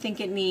that's what you think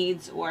it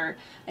needs, or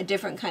a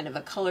different kind of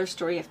a color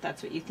story if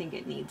that's what you think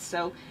it needs.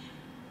 So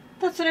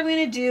that's what I'm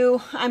going to do.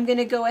 I'm going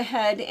to go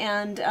ahead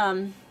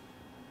and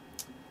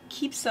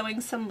keep sewing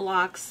some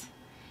blocks,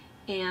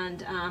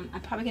 and I'm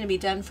probably going to be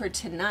done for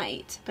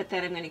tonight, but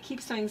then I'm going to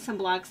keep sewing some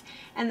blocks,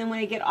 and then when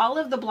I get all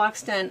of the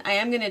blocks done, I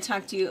am going to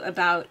talk to you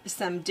about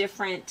some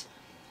different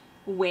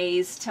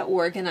ways to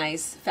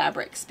organize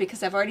fabrics,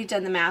 because I've already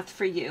done the math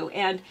for you.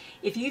 And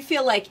if you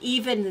feel like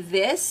even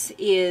this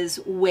is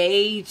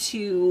way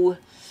too,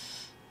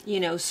 you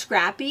know,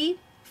 scrappy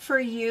for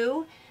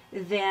you,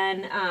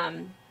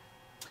 then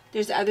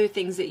there's other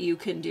things that you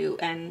can do,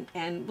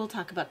 and we'll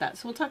talk about that.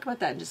 So we'll talk about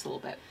that in just a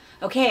little bit.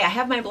 Okay, I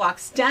have my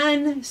blocks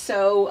done,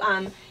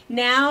 so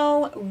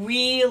now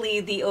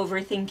really the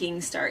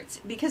overthinking starts,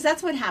 because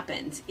that's what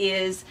happens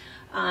is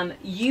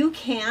you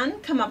can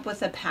come up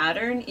with a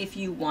pattern if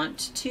you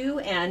want to,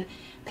 and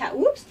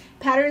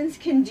patterns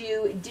can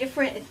do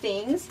different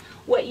things.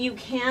 What you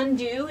can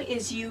do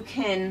is you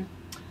can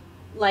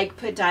like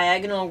put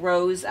diagonal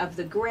rows of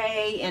the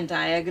gray and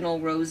diagonal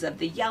rows of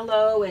the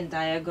yellow and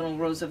diagonal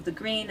rows of the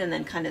green, and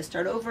then kind of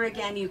start over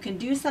again. You can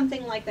do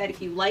something like that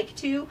if you like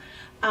to.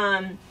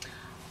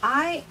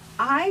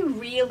 I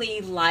really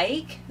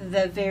like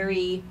the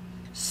very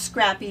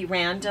scrappy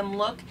random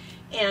look.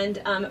 And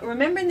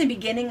remember in the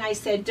beginning I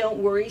said don't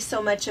worry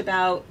so much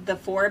about the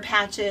 4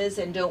 patches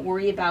and don't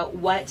worry about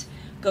what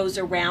goes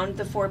around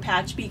the 4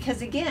 patch,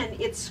 because again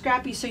it's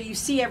scrappy, so you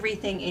see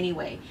everything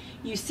anyway.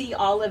 You see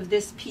all of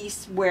this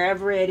piece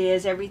wherever it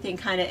is, everything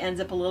kind of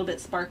ends up a little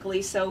bit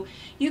sparkly, so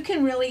you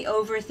can really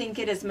overthink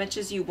it as much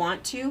as you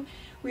want to.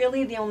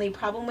 Really the only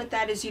problem with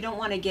that is you don't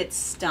want to get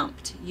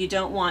stumped. You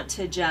don't want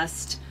to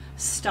just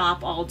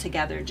stop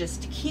altogether.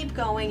 Just keep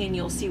going, and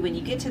you'll see when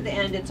you get to the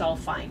end it's all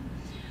fine.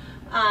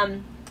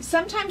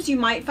 Sometimes you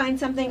might find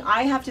something.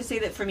 I have to say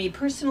that for me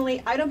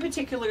personally, I don't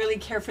particularly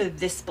care for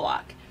this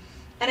block.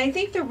 And I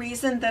think the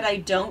reason that I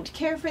don't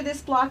care for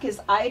this block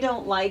is I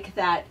don't like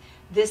that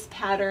this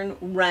pattern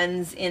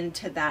runs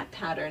into that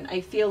pattern. I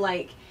feel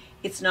like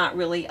it's not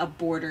really a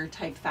border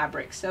type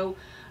fabric. So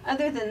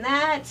other than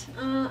that,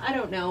 I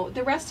don't know.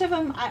 The rest of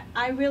them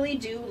I really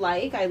do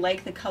like. I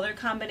like the color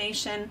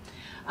combination.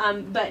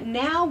 But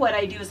now what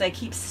I do is I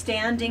keep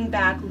standing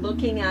back,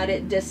 looking at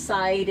it,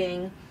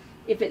 deciding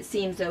if it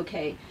seems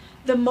okay.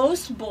 The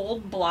most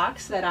bold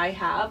blocks that I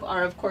have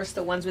are of course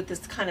the ones with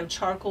this kind of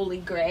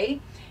charcoaly gray,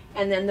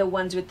 and then the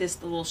ones with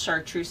this little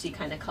chartreusey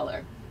kind of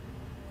color.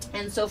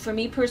 And so for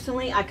me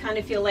personally, I kind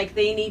of feel like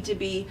they need to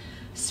be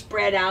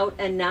spread out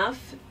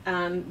enough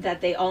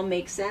that they all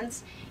make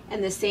sense.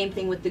 And the same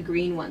thing with the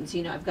green ones,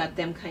 you know, I've got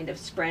them kind of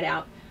spread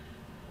out.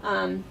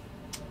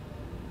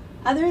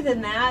 Other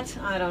than that,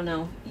 I don't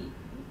know.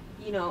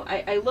 You know,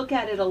 I look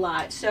at it a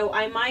lot. So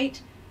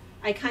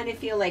I kind of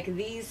feel like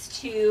these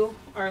two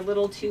are a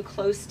little too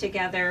close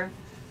together.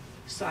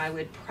 So I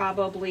would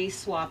probably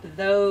swap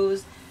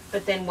those.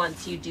 But then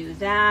once you do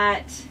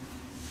that,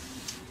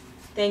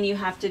 then you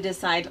have to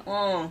decide,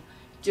 oh,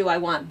 do I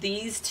want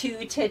these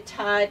two to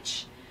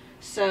touch?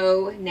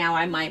 So now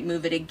I might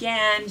move it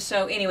again.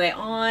 So anyway,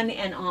 on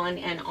and on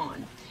and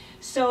on.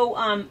 So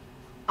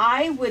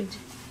I would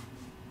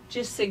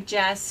just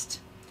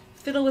suggest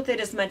fiddle with it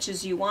as much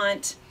as you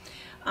want.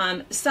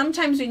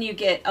 Sometimes when you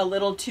get a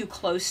little too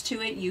close to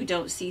it, you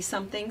don't see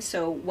something.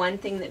 So one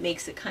thing that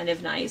makes it kind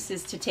of nice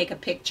is to take a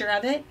picture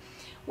of it.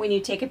 When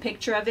you take a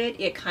picture of it,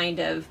 it kind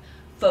of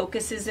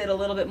focuses it a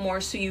little bit more,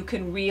 so you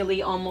can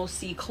really almost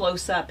see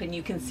close up, and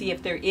you can see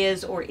if there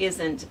is or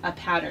isn't a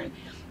pattern.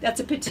 That's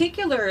a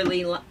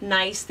particularly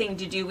nice thing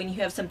to do when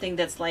you have something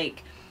that's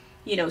like,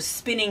 you know,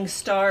 spinning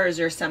stars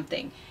or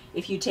something.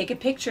 If you take a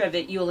picture of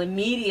it, you'll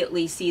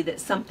immediately see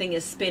that something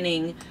is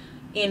spinning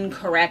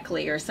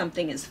incorrectly or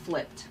something is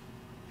flipped.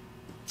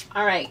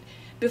 All right.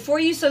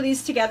 Before you sew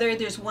these together,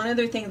 there's one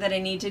other thing that I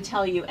need to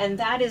tell you, and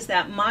that is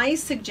that my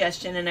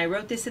suggestion, and I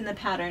wrote this in the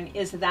pattern,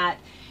 is that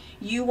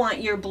you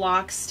want your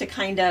blocks to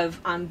kind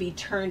of be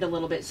turned a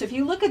little bit. So if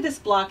you look at this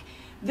block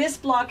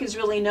is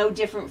really no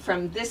different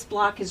from this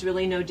block, is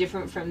really no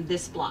different from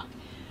this block.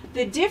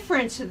 The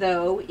difference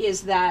though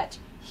is that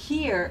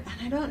here,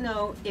 and I don't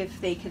know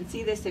if they can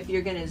see this, if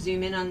you're going to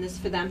zoom in on this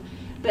for them,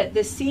 but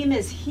the seam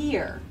is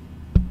here,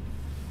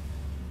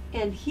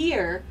 and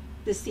here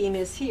the seam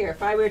is here.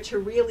 If I were to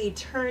really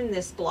turn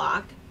this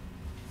block,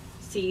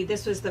 see,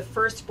 this was the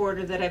first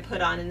border that I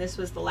put on, and this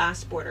was the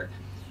last border.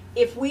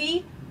 If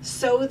we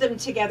sew them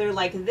together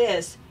like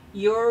this,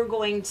 you're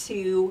going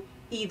to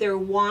either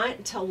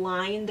want to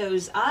line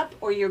those up,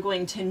 or you're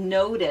going to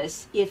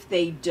notice if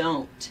they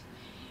don't.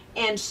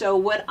 And so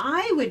what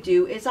I would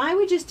do is I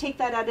would just take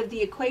that out of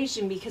the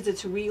equation, because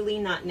it's really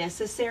not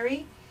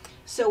necessary.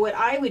 So what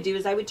I would do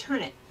is I would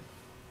turn it.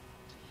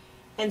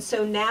 And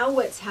so now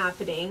what's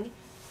happening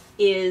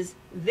is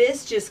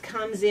this just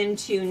comes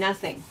into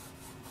nothing.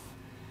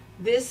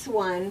 This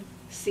one,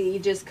 see,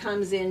 just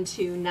comes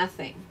into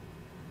nothing.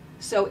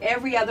 So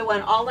every other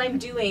one, all I'm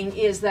doing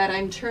is that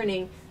I'm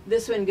turning.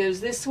 This one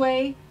goes this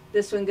way,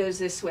 this one goes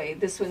this way,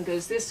 this one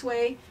goes this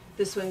way,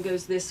 this one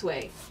goes this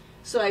way.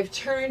 So I've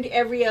turned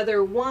every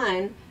other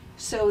one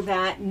so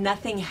that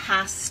nothing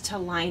has to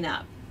line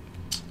up.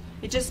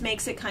 It just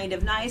makes it kind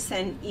of nice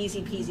and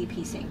easy peasy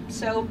piecing.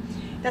 So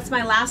that's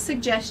my last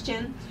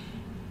suggestion.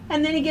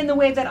 And then again, the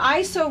way that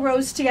I sew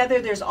rows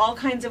together, there's all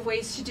kinds of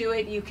ways to do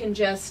it. You can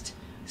just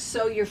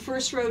sew your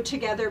first row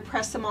together,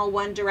 press them all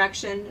one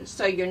direction,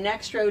 sew your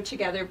next row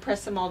together,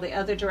 press them all the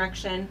other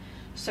direction,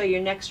 sew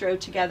your next row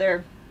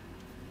together,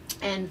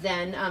 and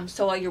then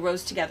sew all your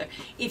rows together.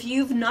 If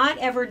you've not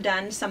ever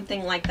done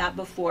something like that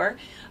before,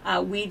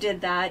 we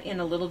did that in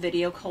a little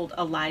video called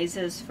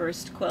Eliza's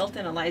First Quilt,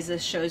 and Eliza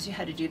shows you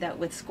how to do that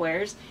with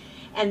squares.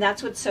 And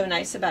that's what's so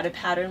nice about a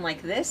pattern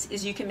like this,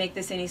 is you can make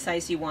this any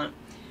size you want.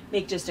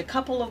 Make just a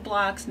couple of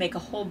blocks, make a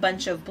whole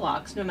bunch of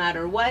blocks, no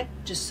matter what,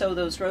 just sew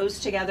those rows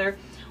together.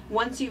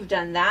 Once you've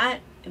done that,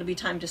 it'll be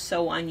time to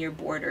sew on your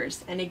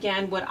borders. And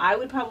again, what I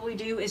would probably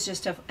do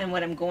is and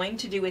what I'm going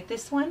to do with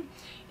this one,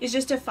 is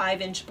just a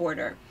 5-inch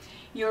border.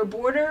 Your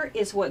border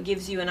is what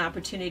gives you an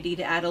opportunity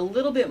to add a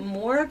little bit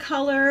more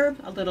color,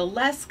 a little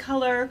less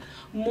color,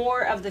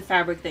 more of the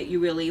fabric that you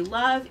really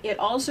love. It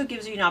also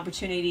gives you an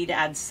opportunity to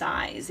add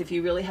size if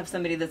you really have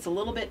somebody that's a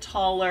little bit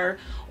taller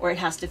or it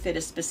has to fit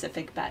a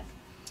specific bed.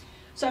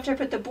 So after I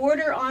put the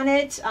border on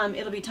it,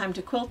 it'll be time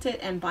to quilt it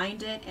and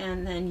bind it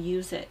and then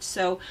use it.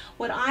 So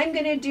what I'm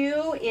going to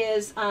do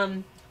is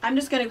I'm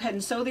just going to go ahead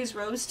and sew these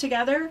rows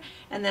together,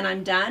 and then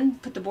I'm done,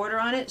 put the border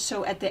on it.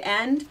 So at the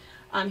end,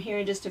 here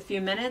in just a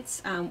few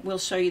minutes, we'll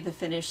show you the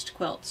finished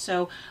quilt.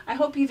 So I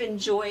hope you've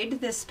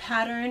enjoyed this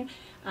pattern.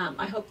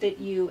 I hope that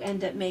you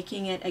end up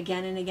making it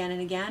again and again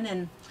and again,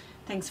 and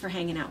thanks for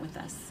hanging out with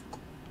us.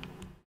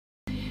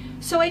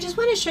 So I just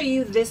want to show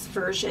you this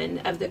version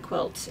of the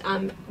quilt.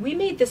 We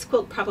made this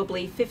quilt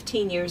probably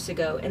 15 years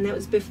ago, and that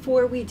was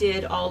before we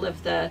did all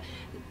of the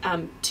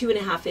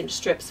 2.5-inch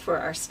strips for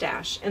our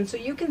stash. And so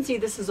you can see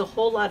this is a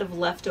whole lot of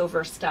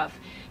leftover stuff.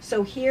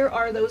 So here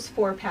are those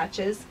 4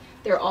 patches.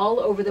 They're all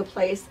over the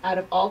place out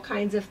of all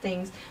kinds of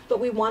things, but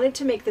we wanted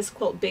to make this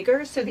quilt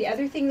bigger, so the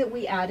other thing that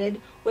we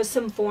added was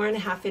some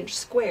 4.5-inch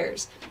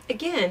squares.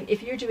 Again,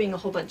 if you're doing a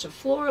whole bunch of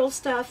floral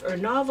stuff or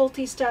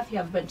novelty stuff, you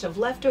have a bunch of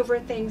leftover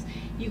things,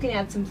 you can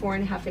add some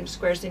 4.5-inch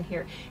squares in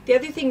here. The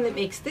other thing that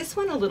makes this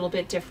one a little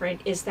bit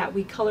different is that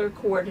we color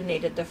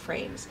coordinated the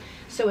frames.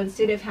 So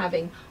instead of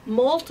having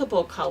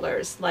multiple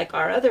colors like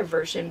our other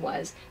version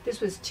was, this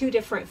was 2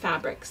 different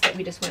fabrics that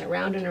we just went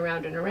around and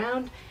around and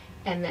around,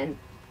 and then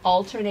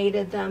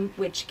alternated them,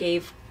 which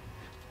gave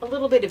a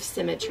little bit of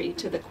symmetry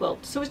to the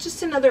quilt. So it's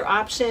just another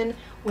option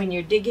when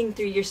you're digging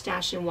through your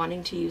stash and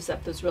wanting to use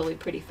up those really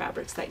pretty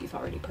fabrics that you've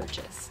already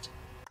purchased.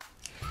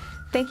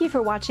 Thank you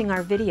for watching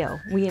our video.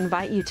 We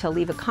invite you to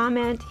leave a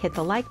comment, hit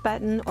the like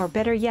button, or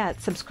better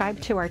yet,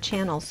 subscribe to our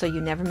channel so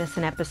you never miss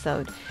an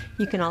episode.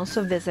 You can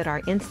also visit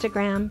our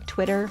Instagram,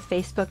 Twitter,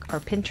 Facebook,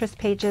 or Pinterest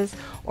pages,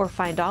 or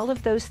find all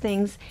of those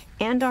things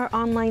and our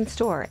online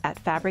store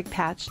at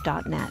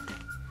fabricpatch.net.